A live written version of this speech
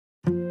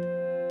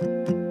We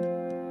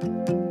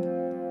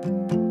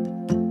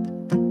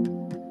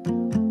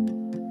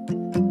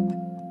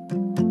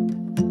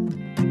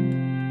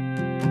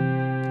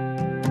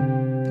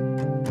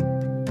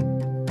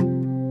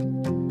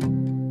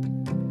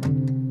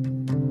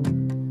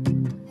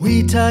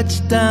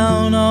touched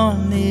down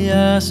on the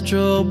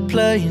Astral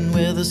Plane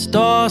with a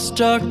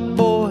star-struck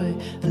boy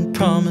and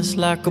promised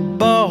like a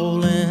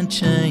ball and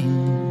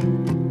chain.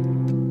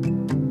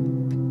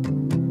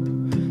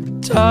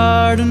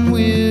 Tired and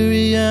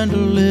weary and a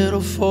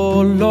little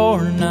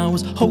forlorn, I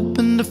was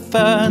hoping to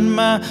find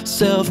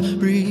myself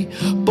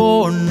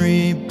reborn.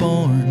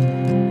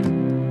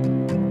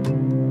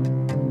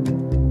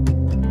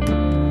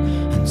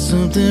 And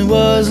something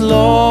was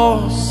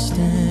lost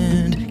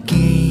and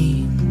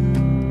gained,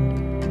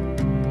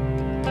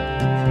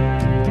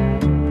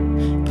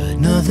 but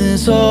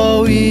nothing's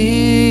so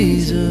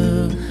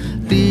easily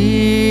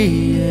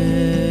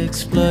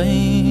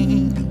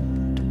explained.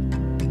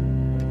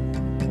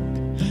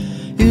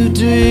 You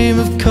dream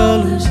of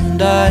colors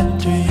and I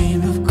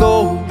dream of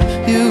gold.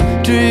 You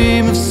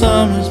dream of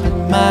summers,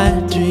 but my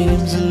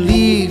dreams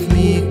leave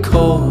me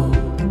cold.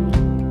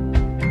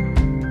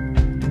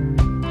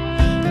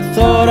 I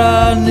thought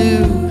I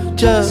knew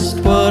just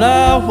what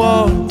I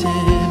wanted,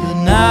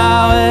 but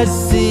now it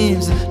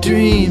seems the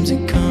dreams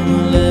have come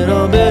a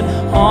little bit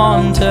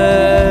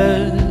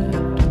haunted.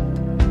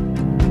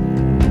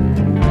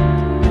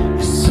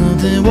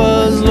 Something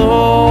was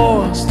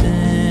lost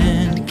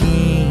and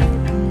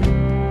gained,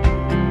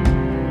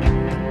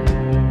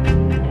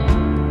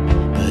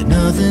 but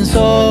nothing's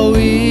so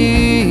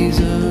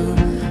easily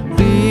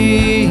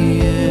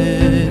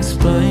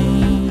explained.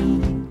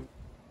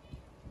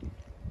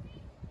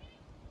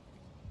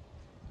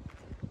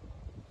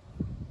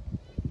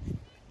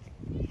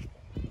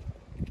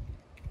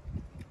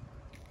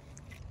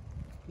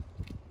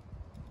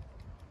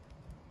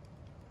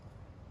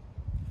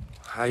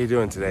 How you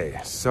doing today?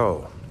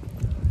 So,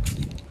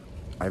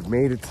 I've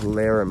made it to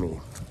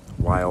Laramie,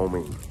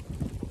 Wyoming,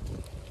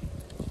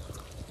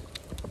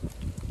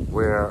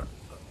 where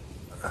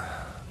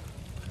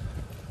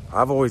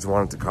I've always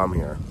wanted to come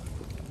here.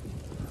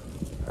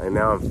 And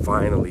now I'm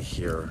finally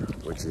here,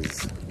 which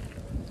is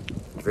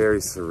very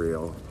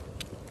surreal.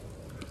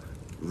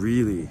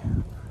 Really,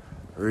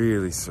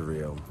 really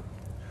surreal.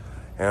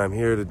 And I'm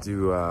here to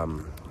do,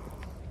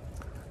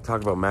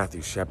 talk about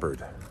Wayne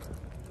Shepard.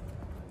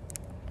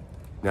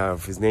 Now,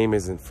 if his name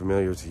isn't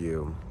familiar to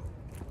you,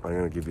 I'm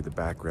going to give you the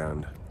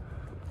background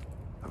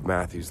of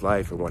Matthew's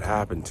life and what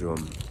happened to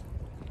him,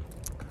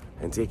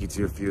 and take you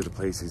to a few of the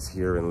places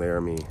here in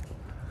Laramie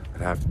that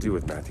have to do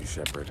with Wayne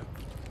Shepard.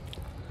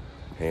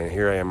 And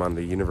here I am on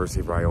the University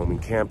of Wyoming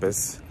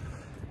campus,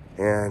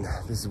 and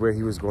this is where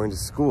he was going to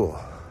school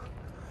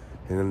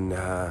in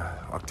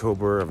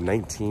October of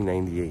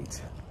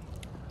 1998.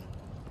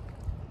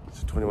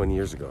 So 21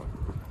 years ago.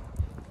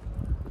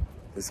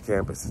 This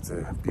campus, it's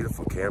a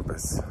beautiful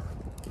campus.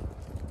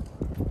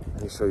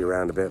 Let me show you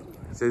around a bit.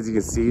 So as you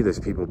can see, there's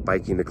people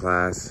biking to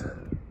class,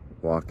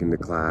 walking to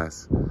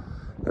class.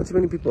 Not too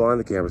many people on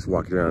the campus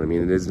walking around. I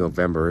mean, it is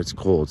November, it's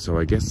cold, so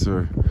I guess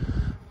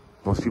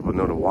most people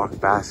know to walk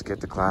fast,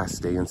 get to class,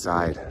 stay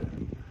inside.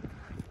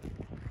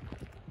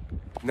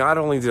 Not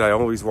only did I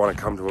always want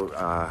to come to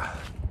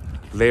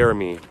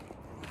Laramie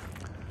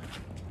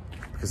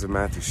because of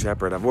Wayne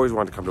Shepard, I've always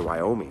wanted to come to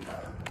Wyoming.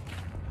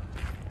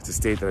 It's a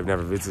state that I've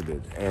never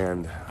visited,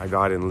 and I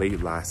got in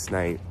late last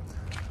night.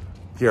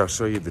 Here, I'll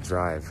show you the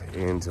drive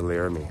into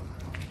Laramie.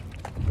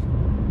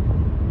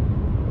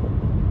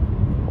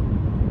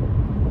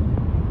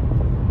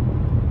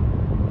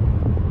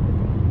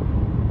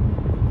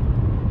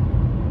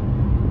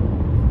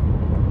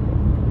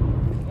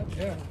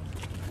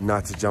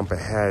 Not to jump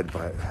ahead,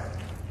 but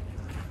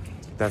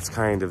that's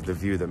kind of the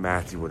view that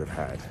Matthew would have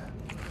had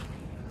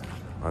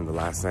on the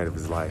last night of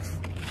his life.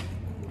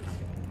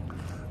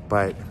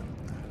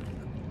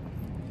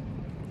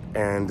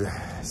 And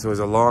so it was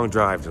a long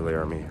drive to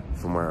Laramie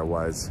from where I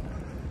was.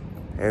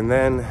 And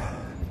then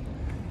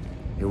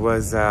it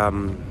was, not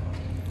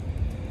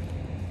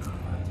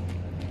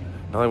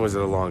only was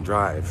it a long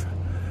drive,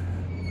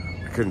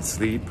 I couldn't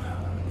sleep.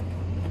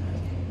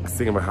 I was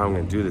thinking about how I'm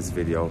gonna do this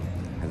video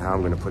and how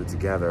I'm gonna put it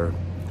together.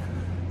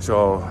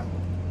 So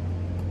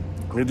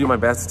I'm gonna do my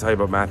best to tell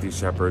you about Wayne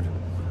Shepard.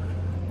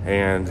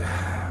 And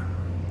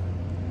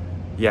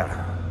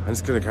yeah, I'm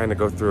just gonna kind of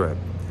go through it.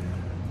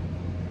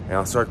 And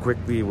I'll start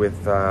quickly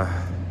with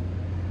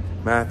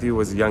Matthew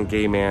was a young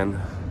gay man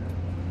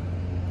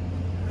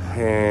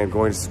and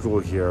going to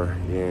school here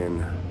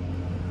in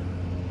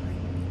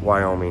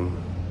Wyoming.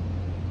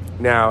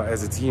 Now,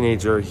 as a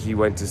teenager, he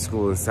went to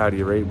school in Saudi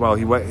Arabia. Well,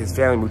 his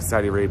family moved to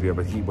Saudi Arabia,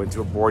 but he went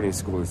to a boarding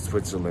school in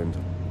Switzerland.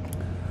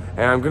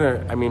 And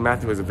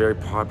Matthew was a very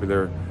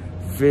popular,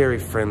 very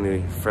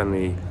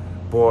friendly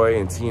boy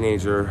and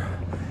teenager.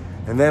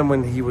 And then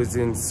when he was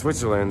in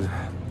Switzerland,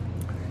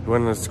 he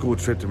went on a school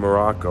trip to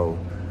Morocco,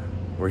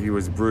 where he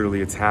was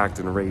brutally attacked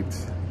and raped,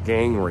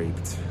 gang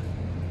raped.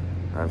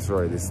 I'm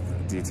sorry, these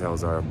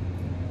details are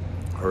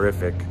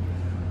horrific.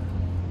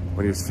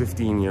 when he was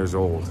 15 years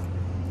old.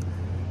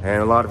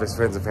 And a lot of his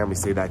friends and family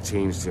say that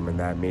changed him and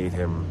that made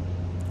him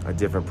a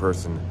different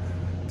person.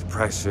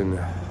 Depression,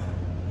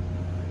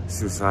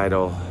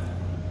 suicidal,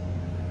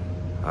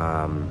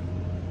 I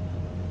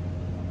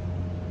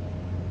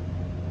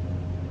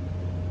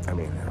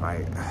mean,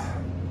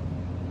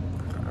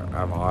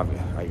 I'm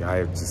obvious.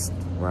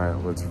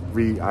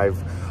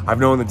 I've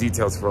known the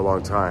details for a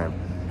long time,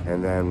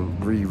 and then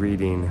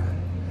rereading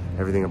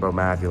everything about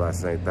Matthew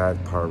last night,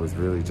 that part was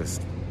really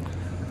just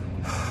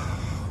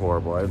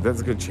horrible.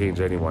 That's gonna change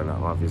anyone,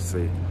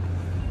 obviously.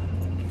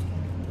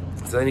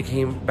 So then he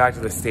came back to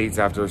the States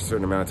after a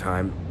certain amount of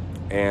time,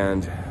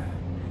 and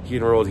he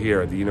enrolled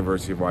here at the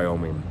University of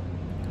Wyoming.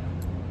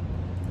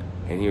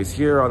 And he was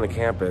here on the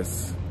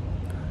campus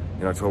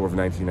in October of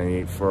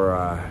 1998 for,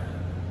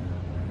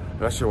 I'm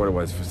not sure what it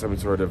was, for some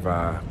sort of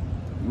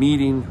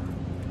meeting,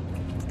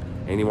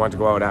 and he wanted to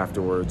go out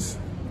afterwards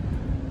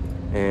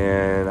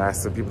and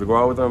asked some people to go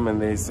out with him,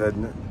 and they said,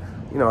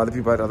 you know, other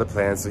people had other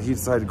plans, so he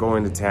decided to go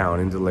into town,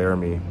 into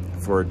Laramie,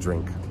 for a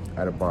drink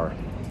at a bar.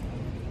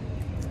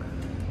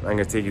 I'm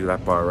gonna take you to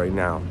that bar right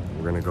now.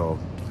 We're gonna go.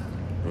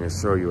 I'm gonna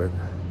show you it,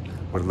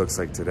 what it looks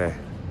like today.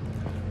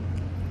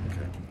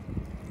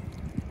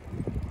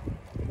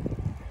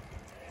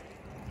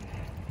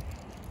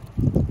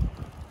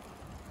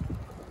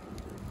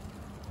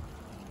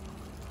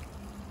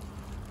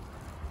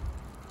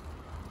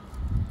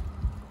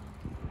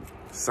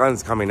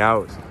 Sun's coming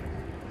out,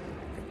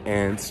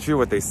 and it's true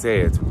what they say,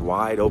 it's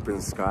wide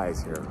open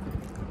skies here.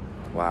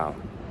 Wow.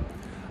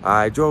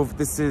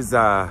 This is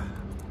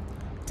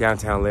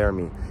downtown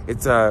Laramie.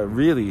 It's a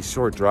really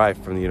short drive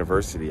from the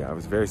university. I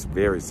was very,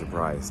 very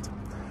surprised.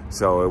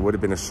 So it would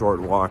have been a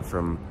short walk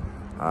from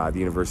the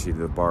university to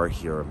the bar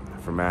here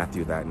for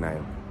Matthew that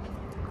night.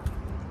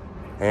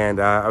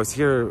 And I was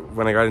here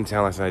when I got in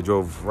town last night. I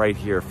drove right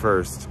here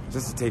first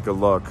just to take a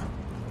look,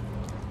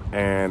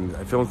 and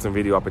I filmed some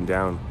video up and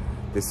down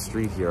this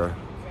street here,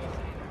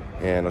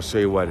 and I'll show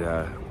you what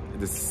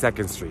this is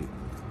 2nd Street,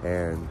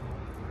 and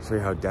show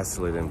you how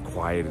desolate and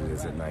quiet it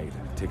is at night.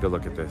 Take a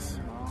look at this.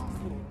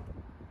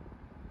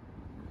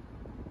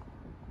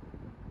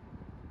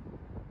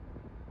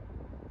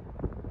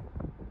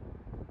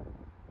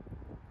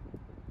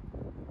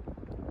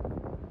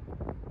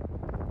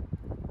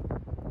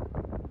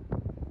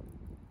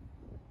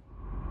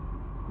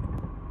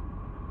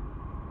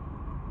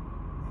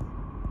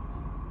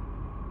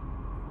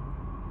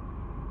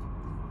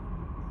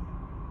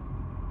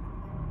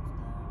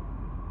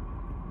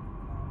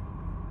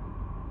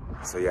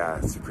 So yeah,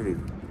 it's pretty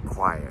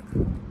quiet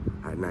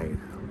at night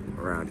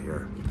around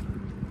here.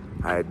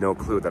 I had no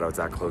clue that I was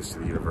that close to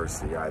the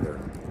university either.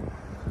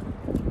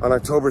 On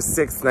October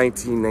 6th,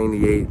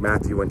 1998,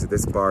 Matthew went to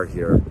this bar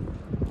here,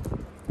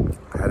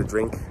 had a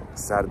drink,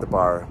 sat at the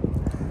bar,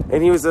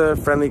 and he was a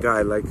friendly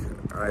guy. Like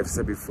I've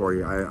said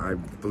before, I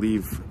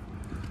believe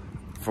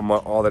from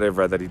all that I've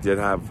read that he did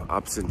have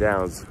ups and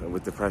downs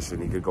with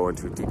depression. He could go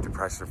into a deep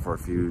depression for a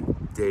few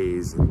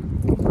days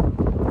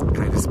and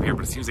kind of disappear,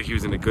 but it seems like he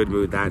was in a good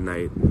mood that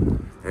night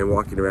and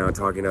walking around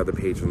talking to other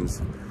patrons.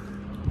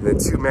 And then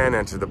 2 men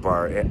entered the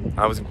bar.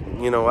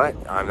 You know what?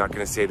 I'm not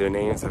gonna say their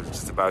names. I was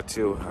just about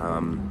to.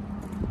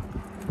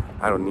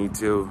 I don't need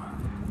to.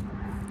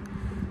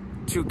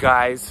 2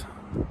 guys.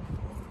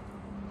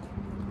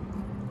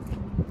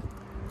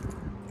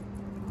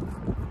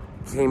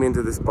 Came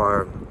into this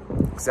bar,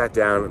 sat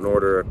down and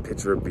ordered a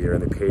pitcher of beer,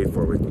 and they paid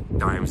for it with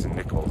dimes and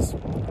nickels.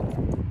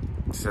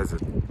 It says a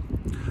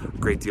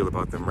great deal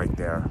about them right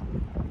there.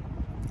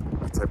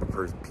 What type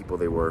of people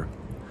they were.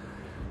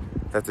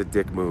 That's a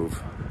dick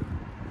move.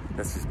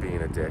 That's just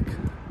being a dick.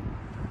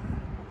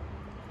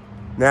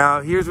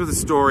 Now, here's where the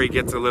story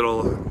gets a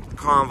little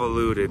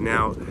convoluted.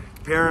 Now,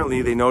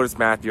 apparently they noticed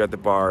Matthew at the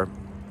bar.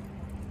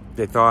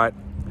 They thought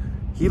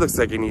he looks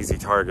like an easy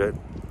target,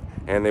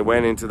 and they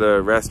went into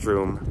the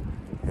restroom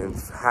and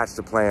hatched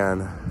a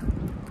plan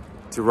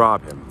to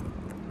rob him.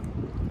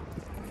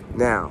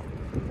 Now,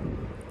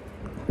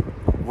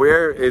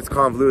 where it's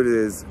convoluted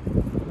is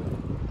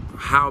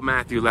how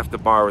Matthew left the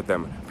bar with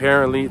them.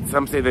 Apparently,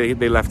 some say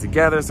they left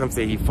together, some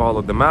say he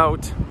followed them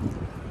out,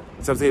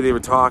 some say they were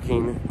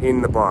talking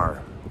in the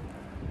bar.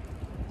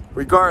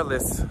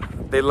 Regardless,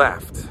 they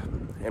left,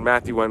 and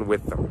Matthew went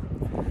with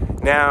them.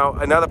 Now,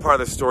 another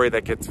part of the story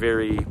that gets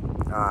very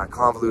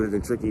convoluted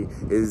and tricky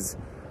is,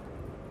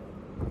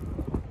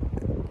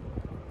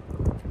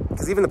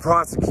 because even the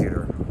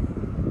prosecutor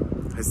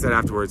has said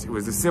afterwards, it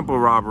was a simple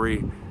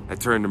robbery that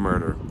turned to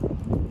murder.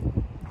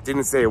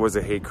 Didn't say it was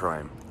a hate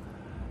crime.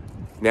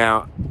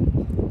 Now,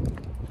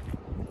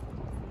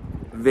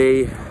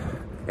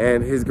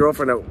 and his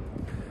girlfriend,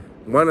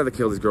 one of the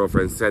killer's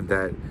girlfriends said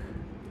that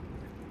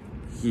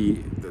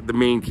the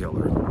main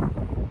killer,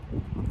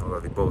 although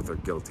they both are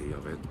guilty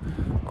of it,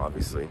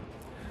 obviously,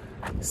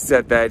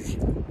 said that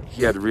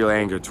he had real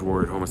anger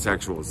toward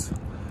homosexuals.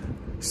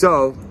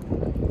 So,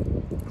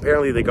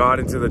 apparently they got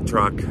into the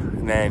truck,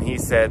 and then he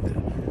said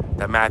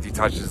that Matthew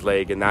touched his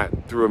leg, and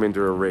that threw him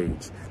into a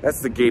rage.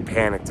 That's the gay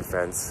panic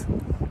defense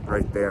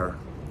right there.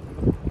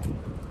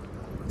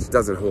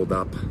 just doesn't hold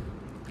up.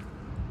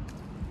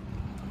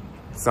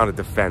 It's not a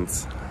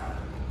defense.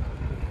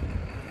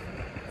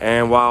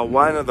 And while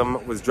one of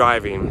them was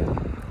driving,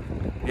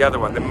 the other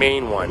one, the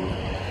main one,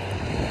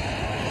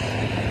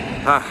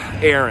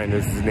 Aaron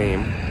is his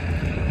name,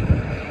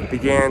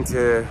 began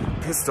to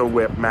pistol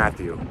whip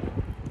Matthew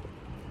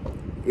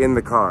in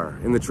the car,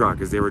 in the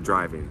truck as they were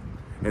driving.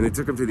 And they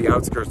took him to the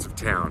outskirts of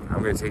town.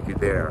 I'm gonna take you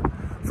there.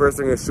 First,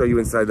 I'm gonna show you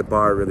inside the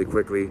bar really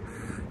quickly.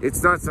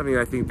 It's not something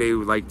I think they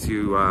would like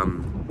to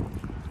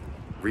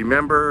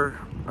remember.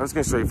 I'm just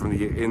gonna show you from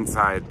the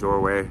inside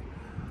doorway,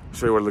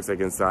 show you what it looks like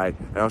inside,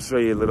 and I'll show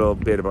you a little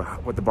bit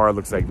about what the bar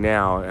looks like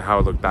now and how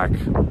it looked back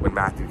when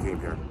Matthew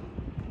came here.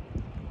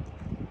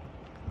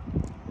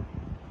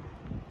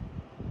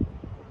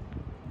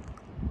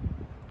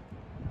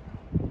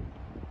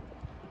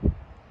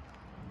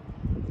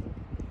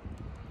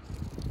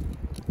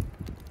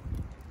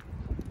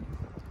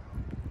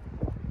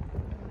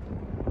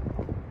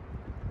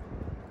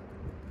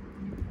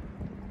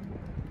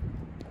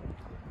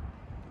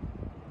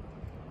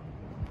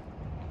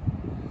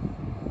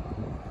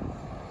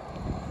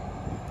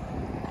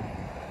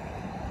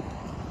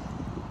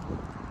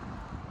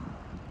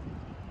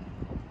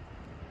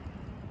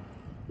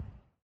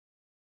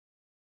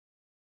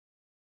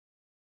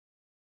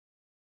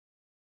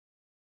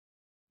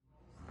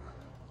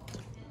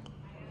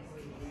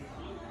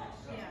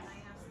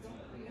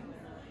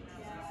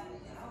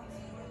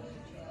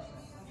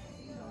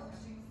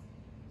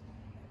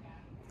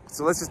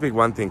 So let's just make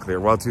one thing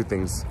clear. Well, two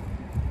things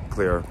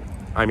clear.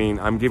 I mean,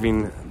 I'm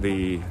giving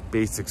the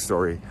basic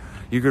story.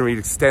 You can read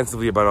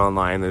extensively about it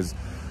online. There's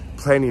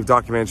plenty of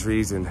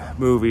documentaries and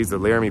movies. The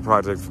Laramie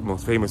Project,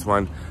 most famous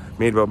one,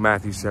 made about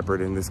Matthew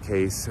Shepard in this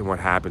case and what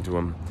happened to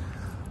him.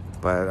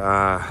 But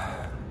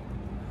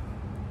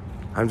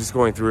I'm just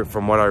going through it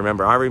from what I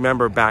remember. I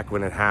remember back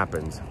when it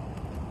happened,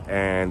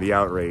 and the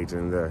outrage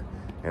and the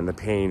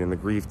pain and the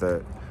grief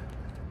that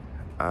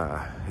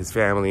his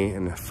family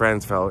and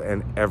friends felt,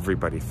 and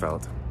everybody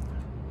felt.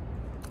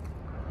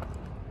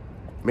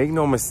 Make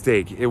no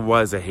mistake, it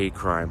was a hate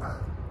crime.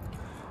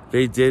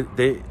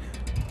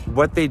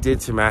 What they did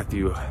to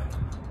Matthew,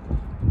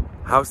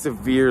 how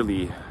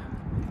severely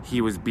he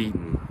was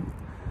beaten.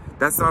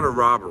 That's not a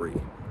robbery.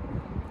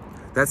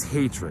 That's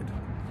hatred.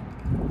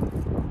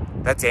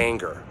 That's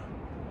anger.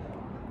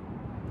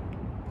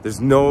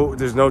 There's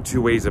no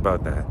two ways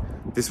about that.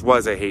 This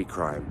was a hate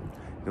crime.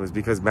 It was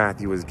because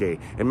Matthew was gay.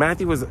 And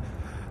Matthew was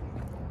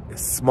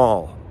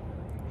small.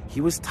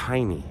 He was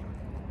tiny.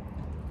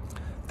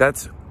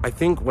 That's, I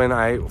think when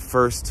I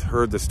first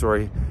heard the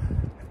story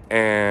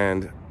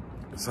and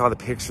saw the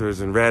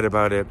pictures and read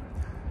about it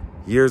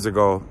years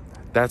ago,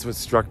 that's what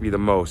struck me the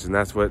most, and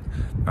that's what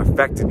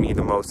affected me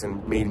the most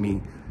and made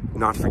me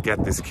not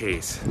forget this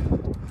case.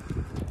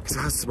 Because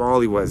how small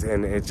he was,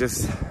 and it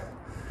just,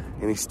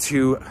 and these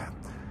two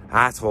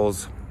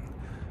assholes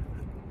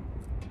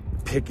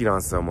picking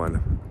on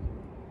someone.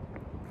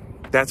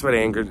 That's what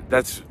angered,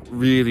 that's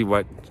really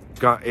what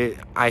got it.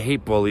 I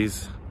hate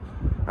bullies.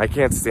 I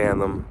can't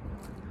stand them.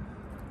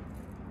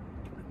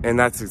 And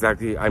that's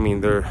exactly, I mean,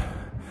 they're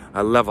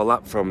a level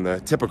up from the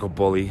typical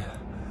bully.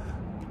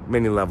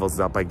 Many levels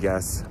up, I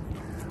guess.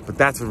 But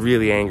that's what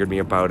really angered me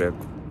about it.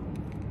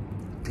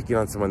 Picking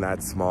on someone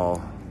that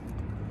small.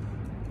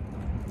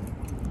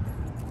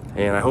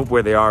 And I hope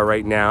where they are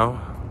right now,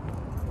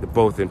 they're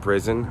both in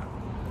prison.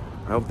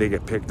 I hope they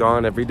get picked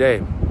on every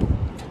day.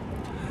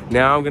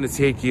 Now I'm gonna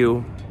take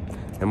you,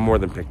 and more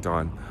than picked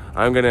on,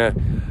 I'm gonna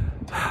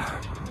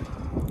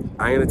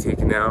take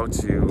you now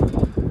to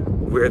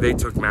where they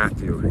took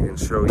Matthew and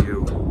show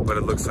you what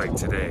it looks like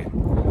today.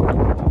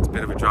 It's a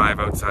bit of a drive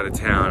outside of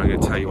town. I'm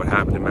gonna tell you what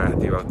happened to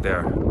Matthew out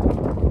there.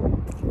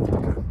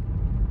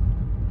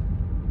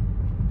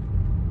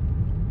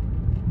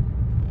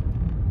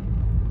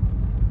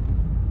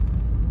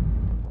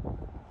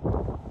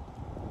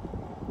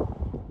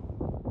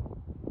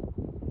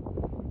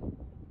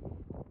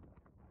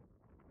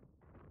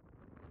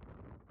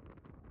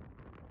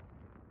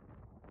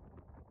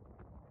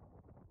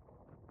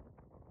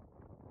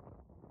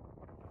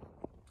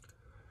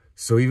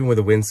 So even with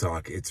a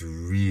windsock, it's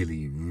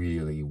really,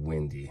 really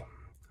windy.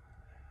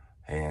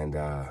 And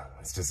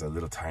it's just a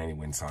little tiny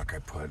windsock I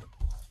put,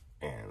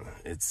 and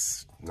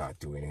it's not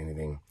doing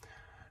anything.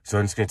 So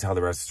I'm just gonna tell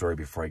the rest of the story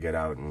before I get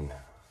out and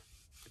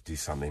do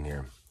something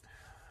here.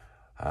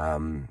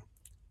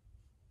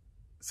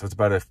 So it's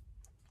about a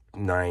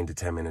 9 to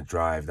 10 minute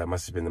drive. That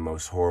must have been the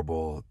most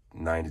horrible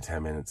 9 to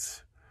 10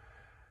 minutes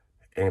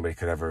anybody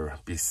could ever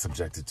be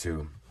subjected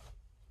to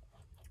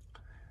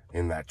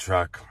in that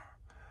truck.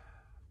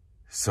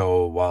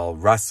 So while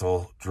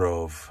Russell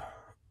drove,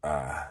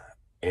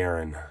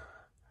 Aaron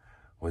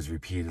was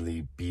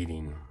repeatedly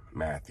beating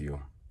Matthew.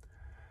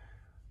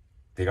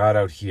 They got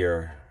out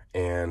here,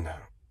 and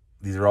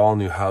these are all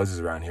new houses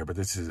around here, but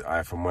this is,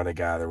 from what I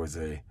gather, was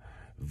a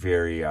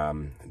very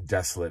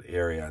desolate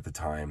area at the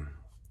time.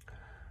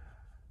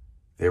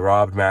 They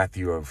robbed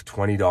Matthew of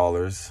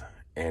 $20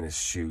 and his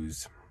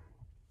shoes,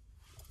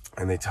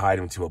 and they tied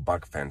him to a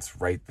buck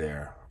fence right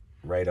there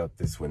right out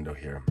this window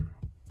here.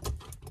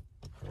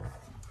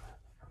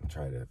 I'll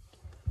try to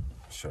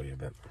show you a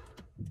bit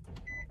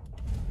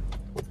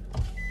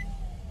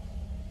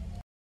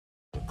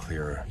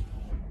clearer.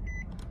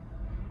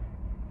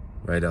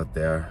 Right out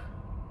there.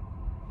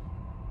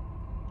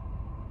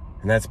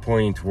 And that's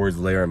pointing towards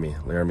Laramie.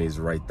 Laramie is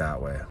right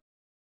that way.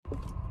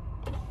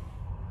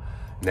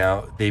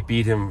 Now, they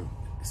beat him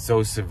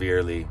so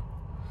severely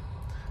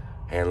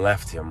and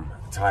left him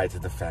tied to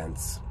the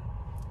fence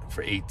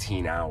for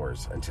 18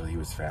 hours until he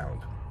was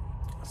found.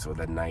 So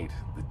the night,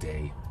 the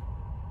day.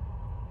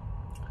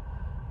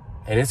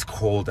 And it's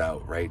cold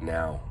out right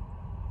now.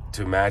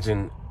 To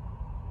imagine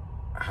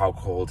how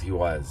cold he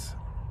was,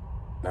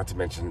 not to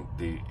mention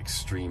the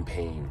extreme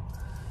pain,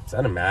 it's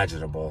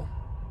unimaginable.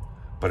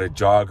 But a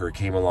jogger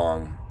came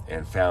along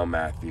and found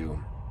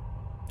Matthew.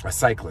 A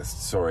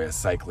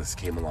cyclist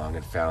came along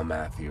and found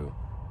Matthew.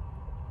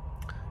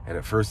 And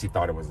at first he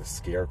thought it was a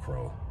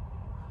scarecrow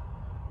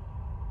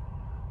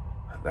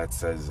that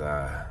says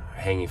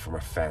hanging from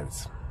a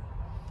fence.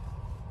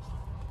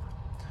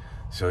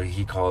 So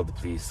he called the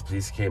police. The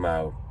police came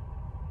out.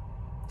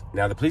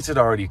 Now the police had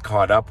already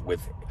caught up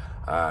with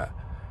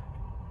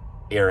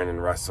Aaron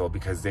and Russell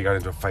because they got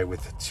into a fight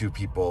with two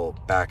people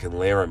back in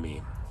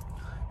Laramie.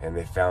 And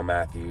they found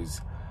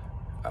Matthew's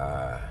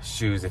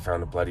shoes, they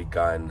found a bloody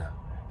gun,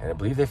 and I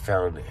believe they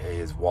found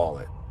his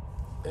wallet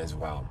as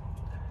well.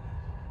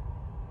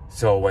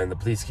 So when the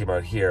police came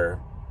out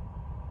here,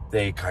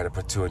 they kind of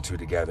put two and two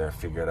together,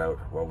 figured out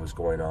what was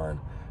going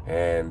on.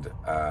 And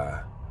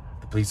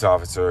the police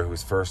officer who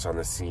was first on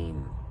the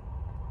scene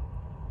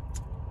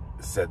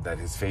said that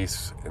his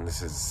face, and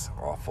this is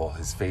awful,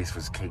 his face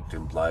was caked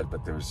in blood,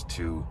 but there was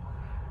two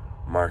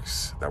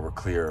marks that were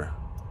clear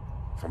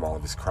from all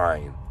of his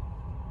crying.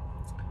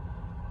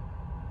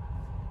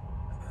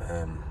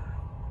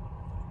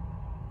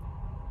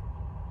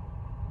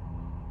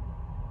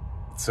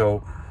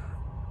 So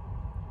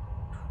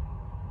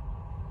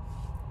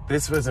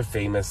this was a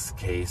famous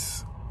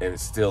case, and it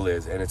still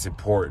is, and it's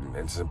important,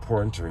 and it's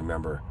important to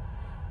remember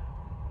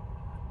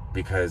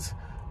because,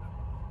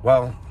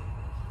 well,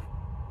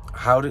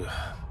 how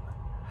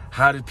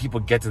did people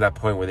get to that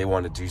point where they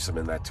want to do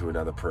something like that to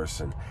another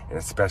person, and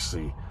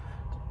especially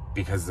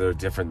because they're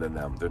different than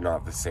them, they're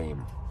not the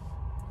same.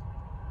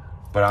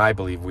 But I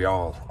believe we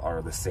all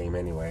are the same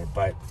anyway.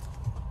 But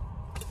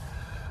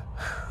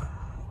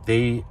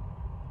they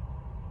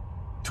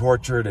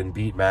tortured and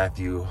beat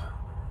Matthew.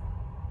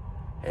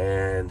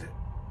 And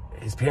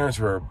his parents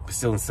were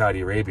still in Saudi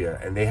Arabia.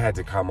 And they had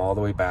to come all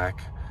the way back.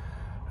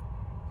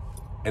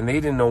 And they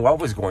didn't know what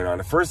was going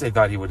on. At first they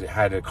thought he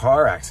had a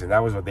car accident.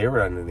 That was what they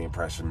were under the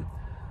impression.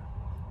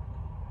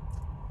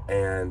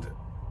 And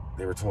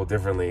they were told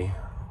differently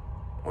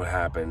what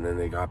happened. And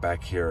they got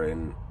back here.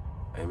 And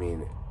I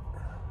mean,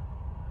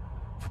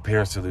 for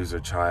parents to lose their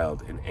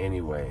child in any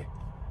way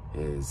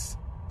is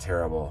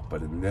terrible,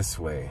 but in this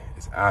way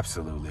is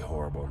absolutely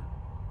horrible.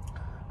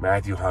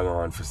 Matthew hung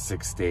on for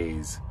 6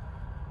 days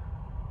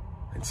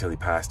until he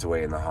passed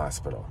away in the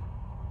hospital.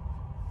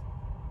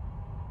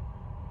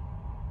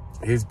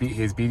 His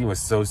beating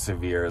was so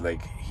severe,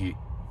 like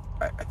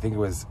I think it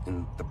was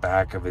in the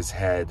back of his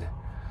head,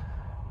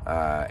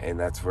 and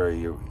that's where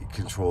he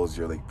controls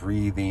your like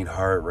breathing,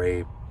 heart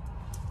rate.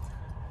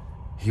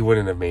 He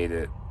wouldn't have made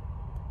it.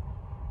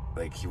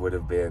 Like, he would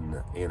have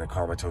been in a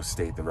comatose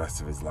state the rest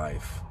of his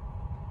life.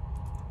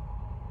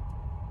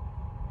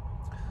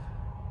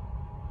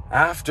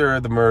 After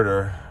the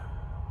murder,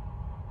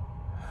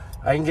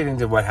 I can get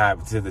into what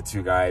happened to the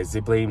two guys.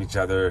 They blamed each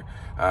other.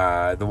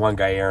 The one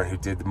guy, Aaron, who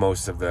did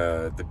most of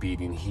the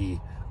beating,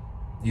 he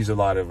used a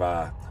lot of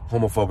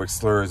homophobic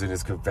slurs in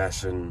his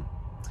confession.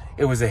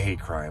 It was a hate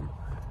crime.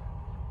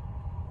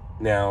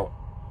 Now,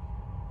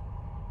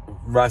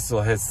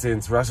 Russell's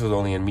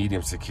only in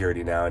medium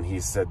security now, and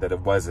he said that it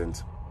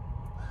wasn't,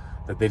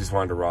 that they just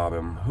wanted to rob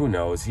him. Who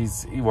knows? He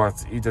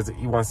wants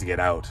to get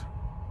out.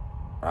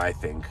 I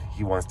think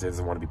he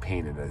doesn't want to be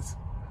painted as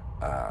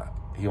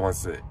he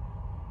wants to.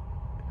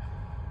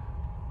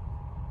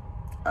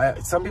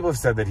 Some people have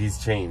said that he's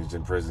changed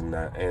in prison,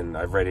 and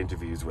I've read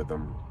interviews with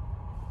him.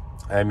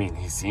 I mean,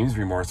 he seems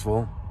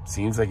remorseful,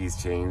 seems like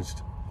he's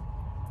changed,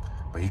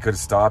 but he could have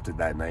stopped it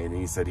that night, and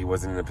he said he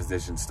wasn't in a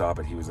position to stop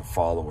it. He was a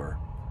follower.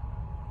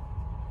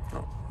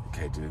 Oh,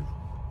 okay, dude.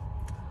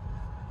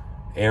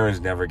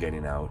 Aaron's never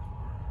getting out,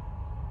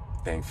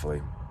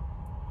 thankfully.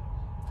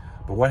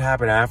 But what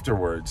happened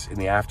afterwards, in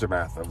the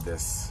aftermath of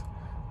this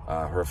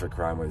horrific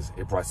crime, was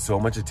it brought so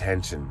much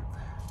attention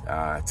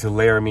to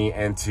Laramie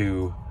and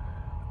to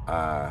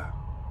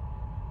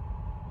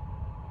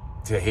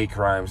hate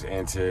crimes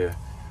and to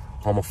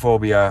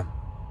homophobia.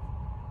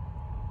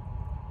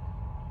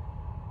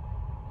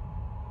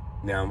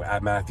 Now,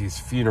 at Matthew's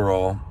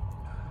funeral,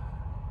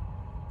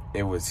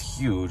 it was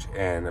huge,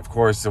 and of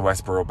course the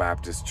Westboro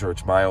Baptist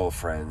Church, my old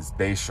friends,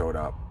 they showed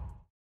up.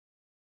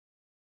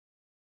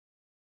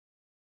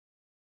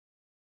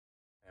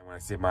 And when I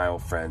say my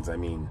old friends, I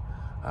mean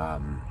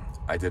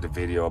I did a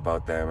video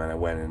about them, and I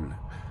went and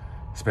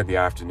spent the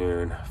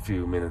afternoon, a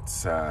few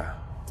minutes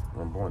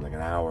one point, like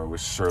an hour,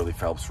 with Shirley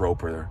Phelps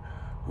Roper,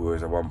 who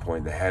was at one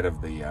point the head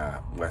of the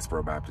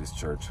Westboro Baptist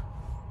Church.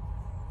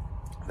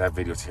 That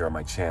video's here on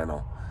my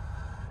channel.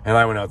 And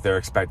I went out there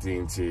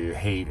expecting to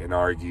hate and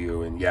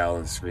argue and yell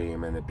and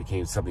scream, and it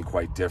became something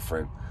quite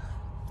different,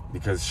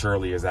 because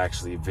Shirley is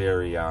actually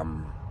very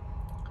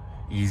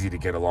easy to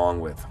get along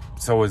with.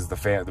 So is the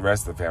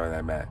rest of the family that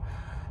I met.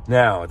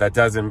 Now, that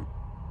doesn't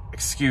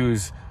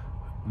excuse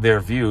their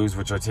views,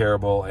 which are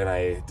terrible, and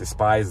I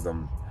despise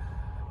them.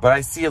 But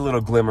I see a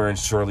little glimmer in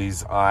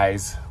Shirley's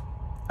eyes.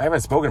 I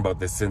haven't spoken about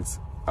this since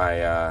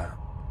I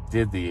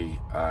did the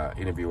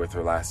interview with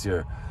her last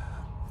year.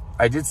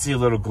 I did see a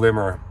little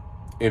glimmer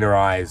in her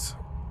eyes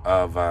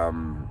of, I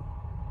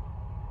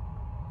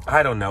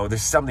don't know,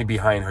 there's something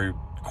behind her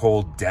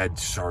cold, dead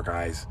shark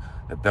eyes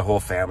that the whole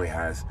family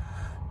has,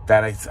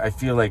 that I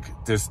feel like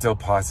there's still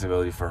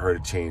possibility for her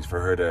to change,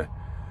 for her to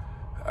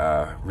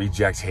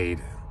reject hate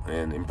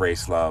and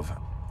embrace love.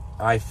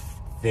 I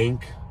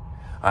think,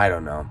 I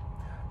don't know,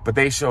 but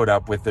they showed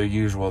up with their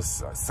usual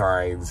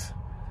signs,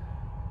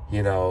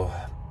 you know,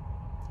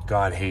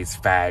 God hates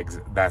fags,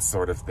 that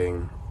sort of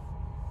thing.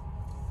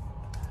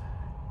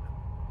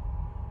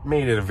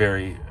 Made it a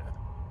very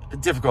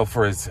difficult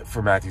for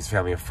Matthew's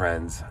family and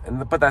friends,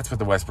 but that's what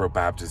the Westboro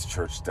Baptist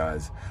Church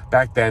does.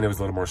 Back then it was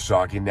a little more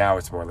shocking. Now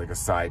it's more like a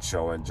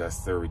sideshow, and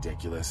just they're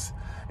ridiculous,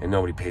 and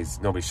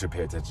nobody should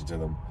pay attention to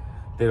them.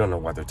 They don't know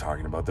what they're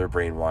talking about. They're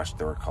brainwashed.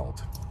 They're a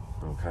cult.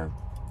 Okay.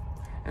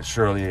 And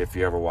surely, if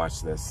you ever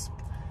watch this,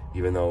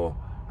 even though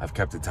I've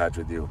kept in touch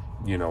with you,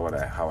 you know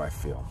how I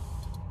feel.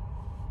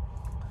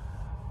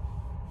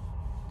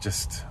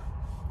 Just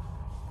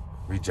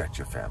reject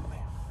your family.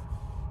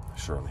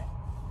 Surely,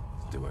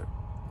 do it.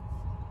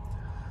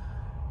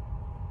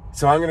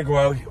 So I'm gonna go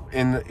out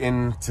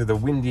into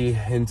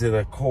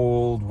the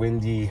cold,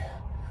 windy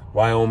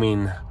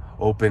Wyoming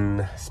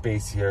open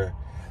space here.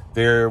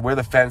 There, where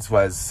the fence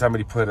was,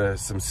 somebody put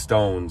some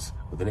stones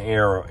with an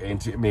arrow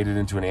made it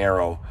into an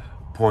arrow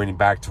pointing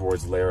back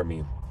towards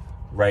Laramie,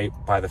 right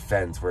by the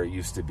fence where it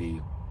used to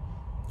be,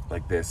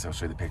 like this. I'll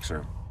show you the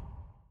picture.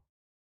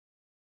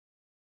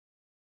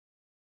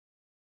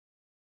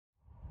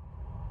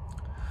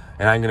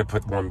 And I'm gonna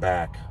put one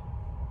back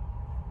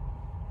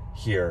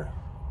here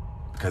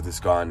because it's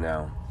gone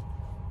now.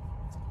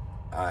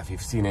 If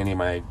you've seen any of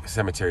my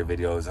cemetery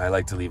videos, I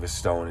like to leave a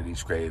stone at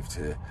each grave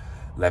to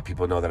let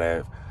people know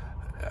that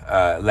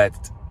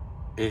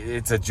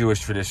it's a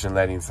Jewish tradition,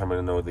 letting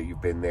someone know that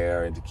you've been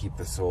there, and to keep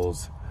the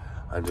souls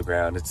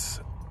underground.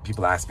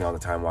 People ask me all the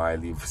time why I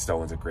leave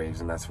stones at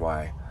graves, and that's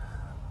why.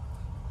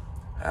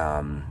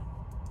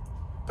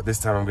 But this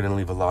time I'm gonna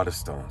leave a lot of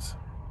stones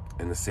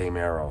in the same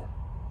arrow,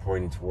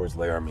 pointing towards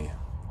Laramie,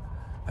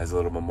 as a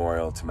little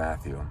memorial to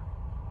Matthew.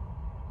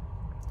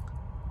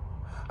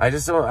 I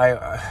had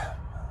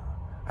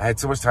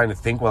so much time to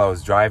think while I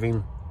was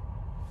driving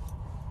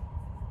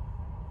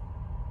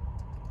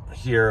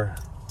here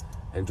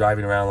and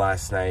driving around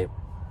last night,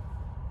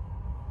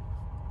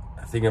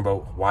 thinking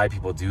about why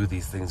people do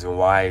these things and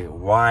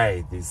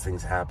why these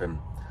things happen.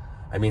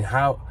 I mean,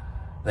 how,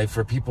 like,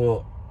 for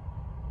people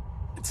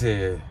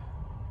to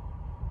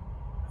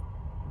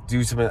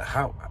do something,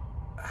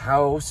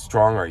 how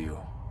strong are you?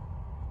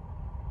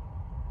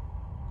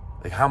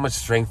 Like, how much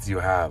strength do you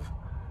have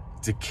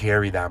to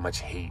carry that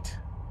much hate?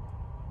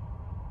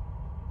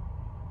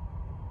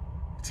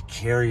 To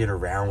carry it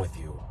around with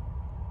you.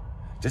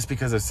 Just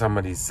because of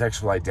somebody's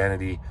sexual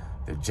identity,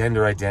 their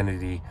gender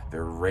identity,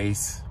 their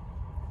race.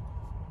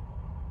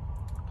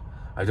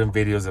 I've done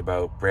videos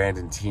about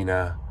Brandon,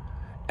 Tina,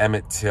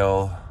 Emmett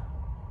Till,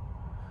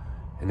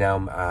 and now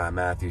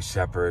Matthew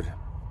Shepard.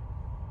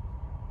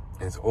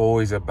 And it's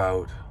always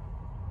about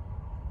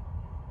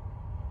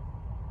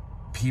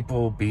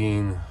people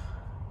being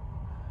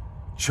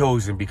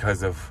chosen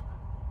because of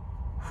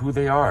who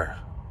they are,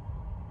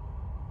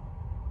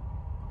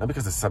 not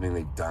because of something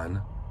they've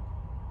done.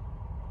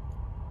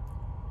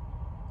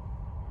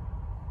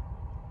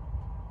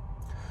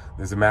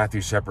 There's a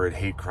Matthew Shepard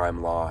hate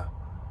crime law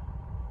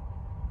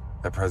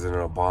that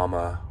President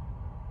Obama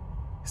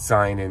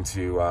signed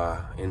into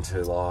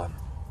law,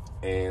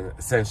 and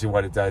essentially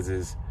what it does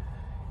is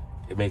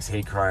it makes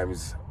hate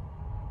crimes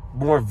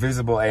more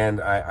visible. And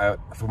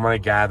from what I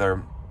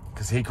gather,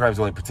 because hate crime is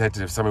only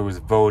protected if somebody was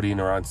voting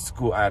or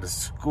out of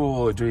school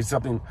or doing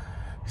something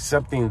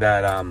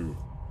that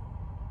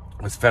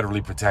was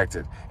federally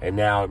protected, and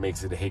now it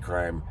makes it a hate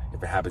crime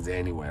if it happens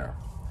anywhere.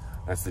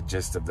 That's the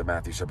gist of the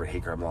Matthew Shepard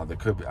hate crime law.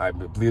 I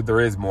believe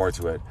there is more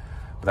to it,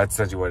 but that's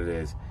essentially what it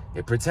is.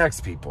 It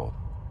protects people.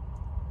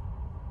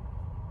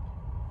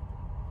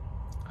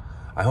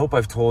 I hope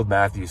I've told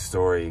Matthew's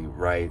story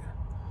right,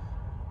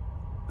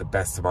 the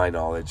best of my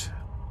knowledge.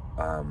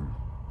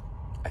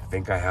 I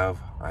think I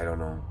have. I don't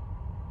know.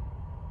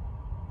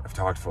 I've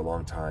talked for a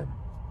long time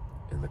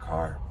in the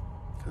car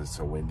because it's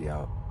so windy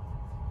out.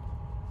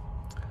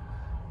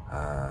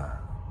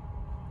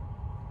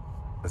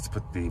 Let's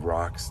put the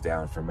rocks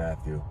down for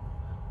Matthew.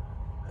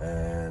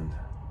 And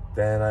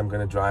then I'm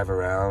going to drive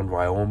around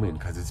Wyoming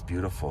because it's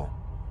beautiful.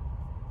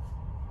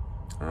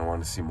 And I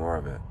want to see more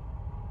of it.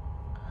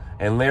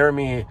 And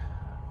Laramie,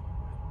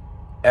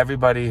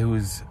 everybody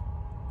who's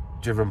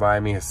driven by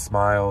me has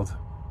smiled.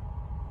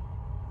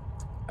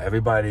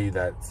 Everybody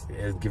that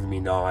has given me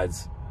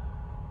nods.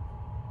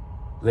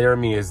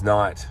 Laramie is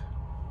not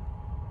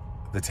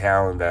the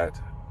town that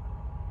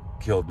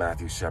killed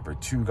Matthew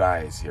Shepard. 2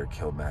 guys here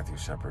killed Matthew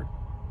Shepard.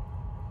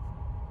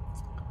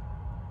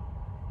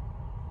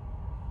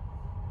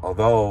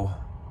 Although,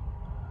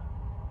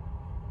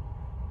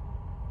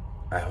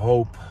 I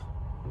hope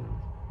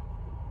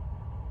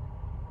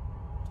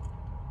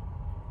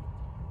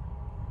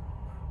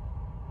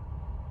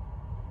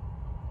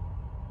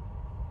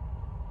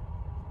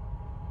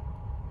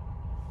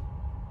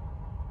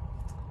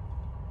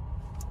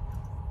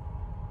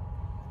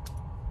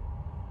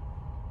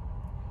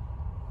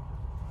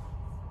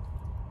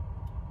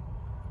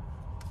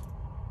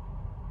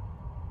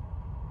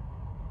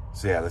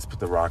so yeah, let's put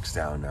the rocks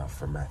down now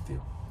for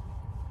Matthew.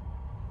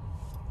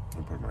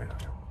 I'll put them right on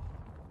here.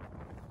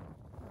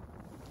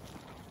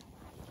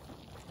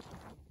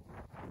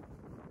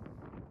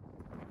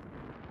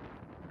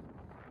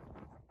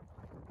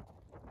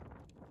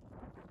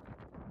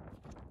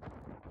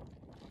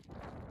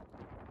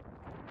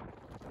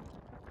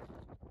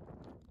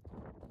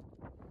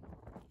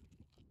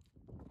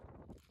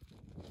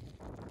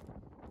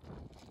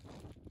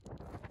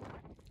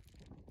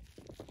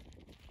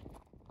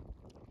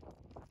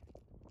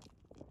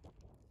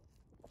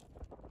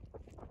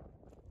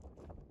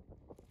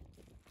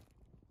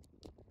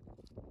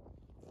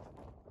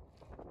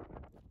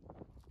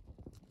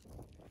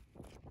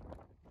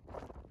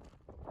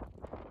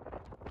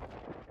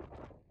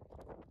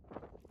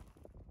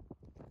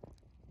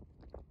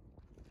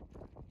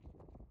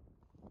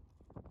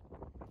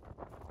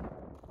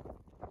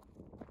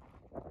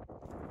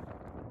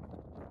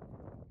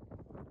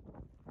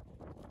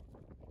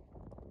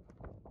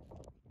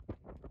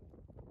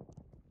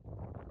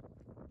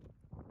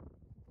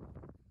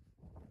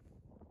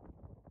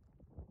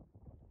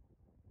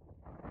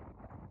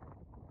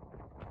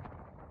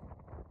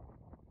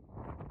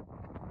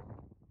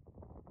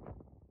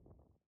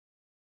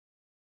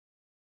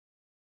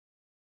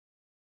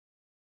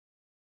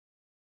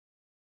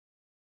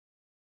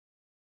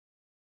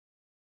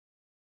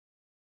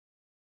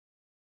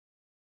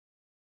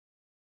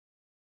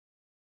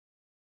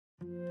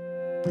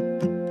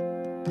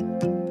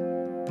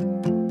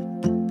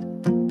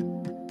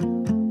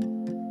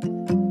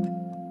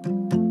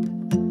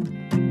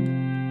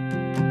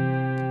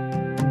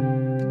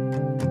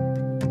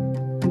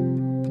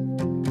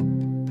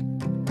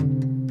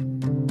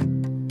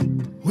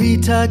 We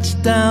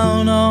touched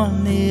down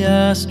on the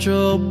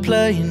Astral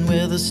Plane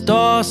with a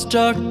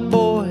star-struck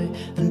boy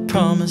and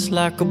promised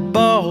like a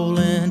ball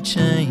and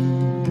chain.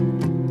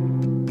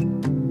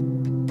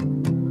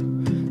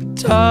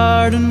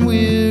 Tired and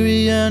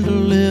weary and a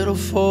little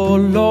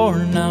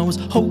forlorn, I was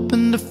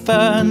hoping to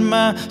find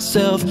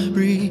myself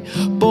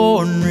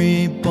reborn.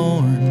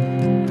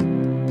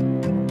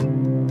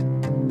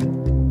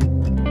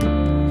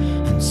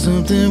 And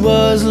something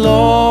was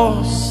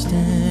lost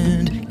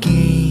and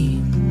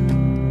gained,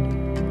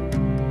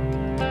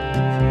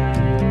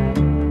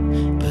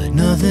 but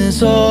nothing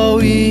so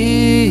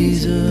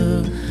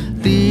easily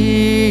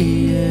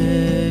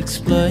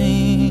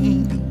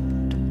explained.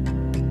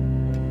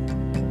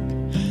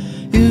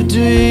 You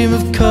dream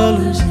of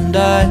colors and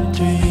I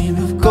dream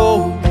of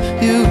gold.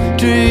 You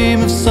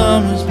dream of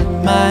summers,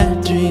 but my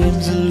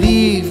dreams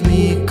leave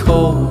me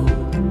cold.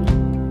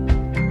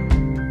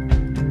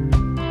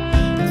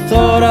 I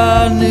thought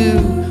I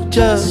knew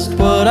just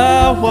what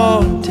I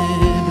wanted,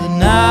 but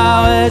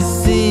now it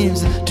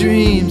seems the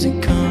dreams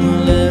have come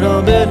a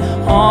little bit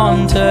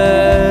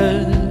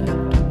haunted.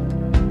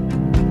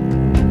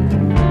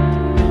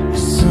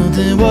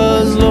 Something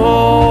was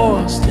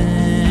lost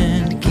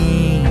and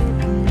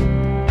gained,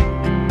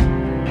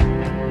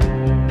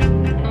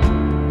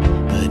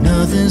 but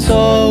nothing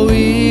so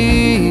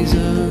easily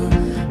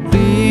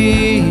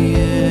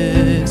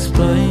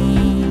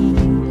explained.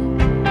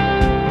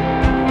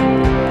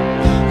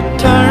 It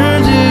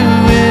turns you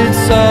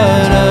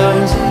inside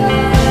out,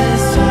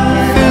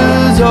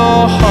 fills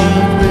your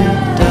heart with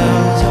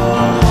doubt.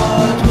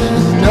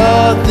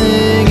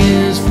 Nothing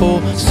is for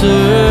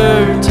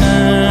certain,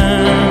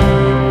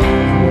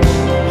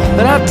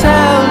 but I'll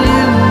tell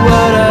you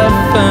what I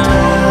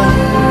found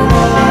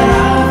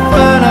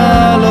when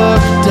I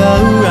looked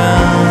around.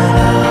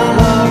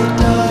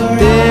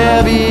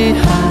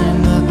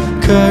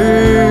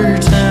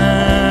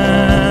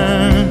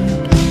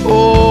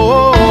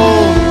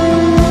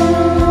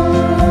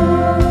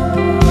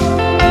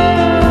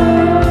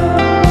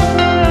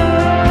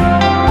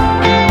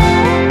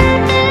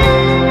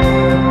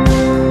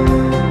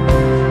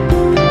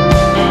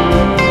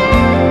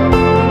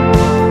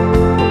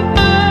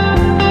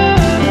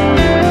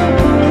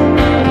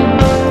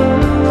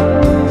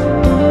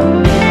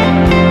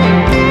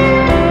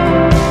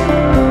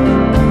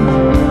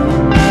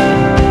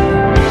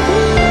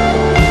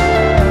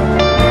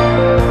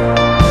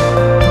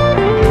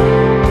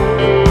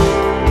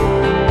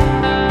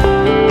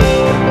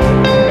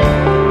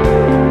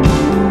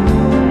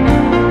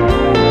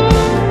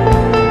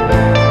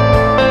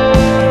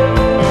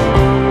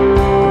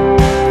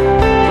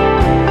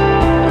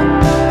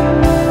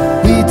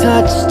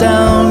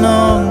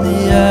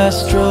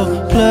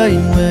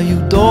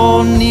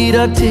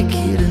 a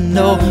ticket and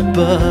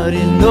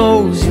nobody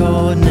knows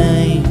your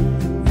name.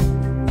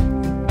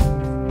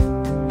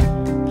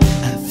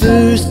 At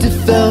first it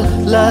felt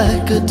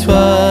like a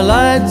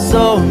twilight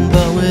zone,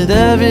 but with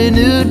every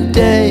new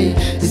day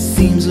it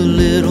seems a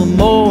little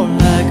more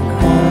like